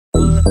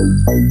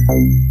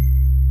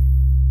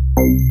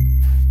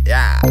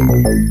Yeah.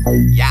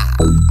 Yeah.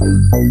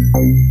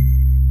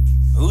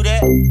 Who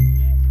that?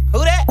 Who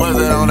that? What's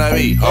that on that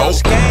beat? Yo,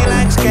 skate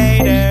like a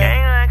skater.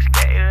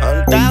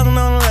 I'm dialing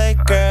on the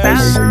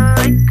Lakers.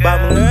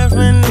 Bought my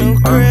girlfriend a new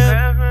crib,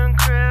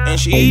 and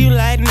she eat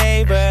like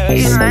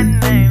neighbors.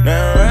 Run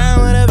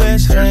around with her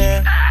best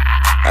friend.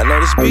 I know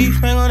this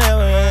beef ain't gon'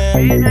 ever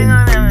end.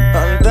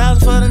 $100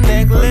 for the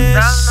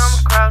necklace.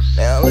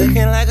 Now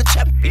looking like a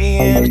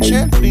champion,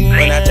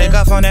 When I take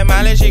off on that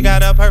mileage, she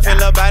got a perfect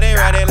little body.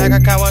 Ride it like a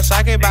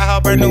Kawasaki, buy her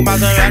brand new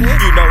Maserati.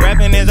 You know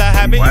rapping is a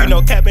habit, you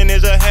know capping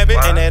is a habit.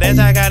 And that ass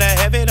I gotta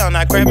have it, I'm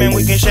not crapping,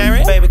 we can share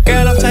it. Baby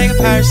girl, I'm taking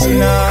personal,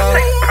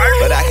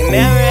 but I can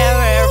never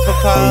ever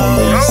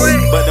propose.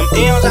 But them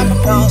M's I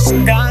propose to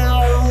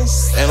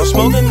girls, and I'm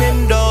smoking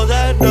them doors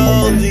I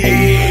dozy.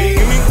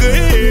 Give me good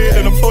head,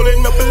 and I'm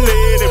folding up a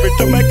lid. Every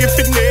time I get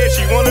finesse,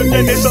 she wanna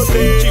dance all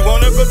day. She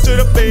wanna go to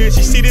the bed,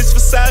 she see this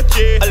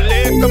Versace. I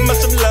leg up my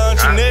salon,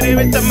 she nut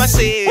every time I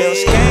see it.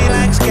 Skate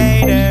like a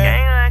skater,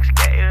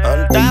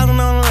 I'm dialing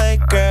on the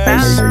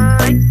Lakers.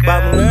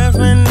 Bought my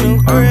girlfriend a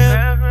new crib,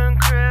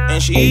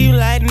 and she eat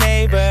like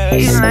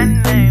neighbors.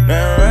 Run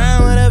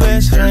around with her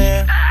best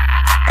friend.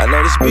 I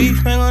know this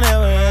beef ain't gon'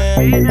 ever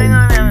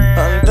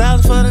end.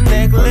 $100 for the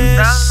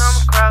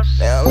necklace.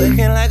 Now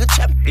looking like a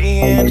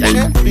champion,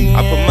 I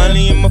put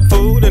money in my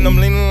food and I'm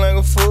leaning like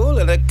a fool,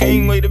 and I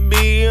can't wait to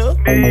be you.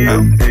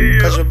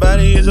 Cause your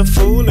body is a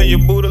fool and your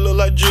booty look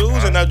like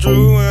jewels, and I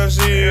drew when I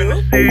see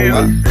you.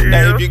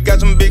 Now if you got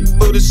some big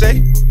booty,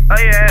 say, oh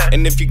yeah.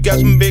 And if you got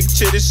some big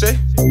titties, say,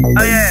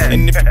 oh yeah.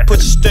 And if you put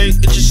it straight,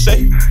 it just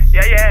say,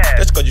 yeah, yeah.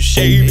 That's cause you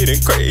shave it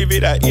and crave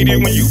it. I eat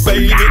it when you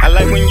bathe it. I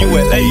like when you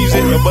were lazy,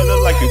 your butt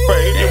look like you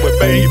prayed it with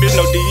babies.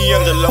 No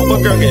D'Angelo,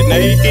 but girl get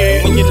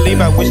naked. When you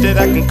leave, I wish that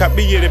I can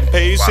copy it and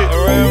paste it.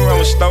 Around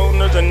with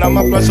stoners and all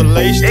my plus a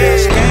lace still.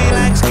 Skate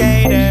like a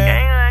skater,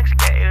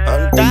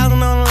 I'm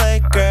dialing on the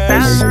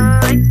Lakers.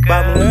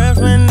 Bought my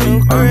girlfriend a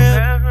new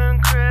crib,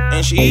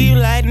 and she eat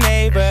like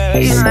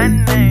neighbors.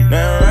 Run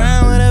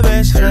around with her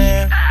best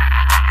friend.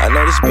 I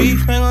know this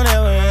beef ain't gon'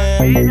 ever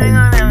end.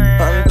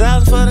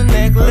 $100 for the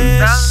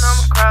necklace.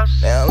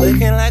 Now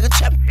looking like a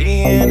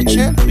champion,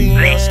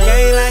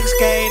 Skate like a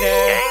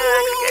skater,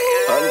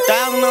 I'm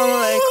dialing on the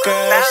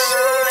Lakers.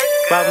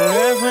 Bought my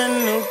girlfriend a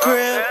new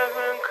crib,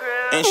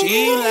 and she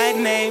eat like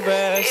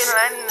neighbors.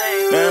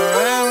 Run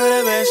around with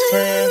her best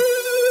friend.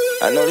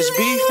 I know this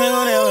beef ain't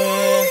gon' ever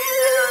end.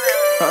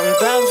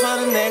 $100 for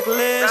the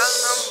necklace.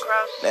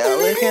 Now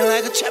looking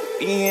like a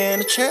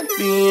champion,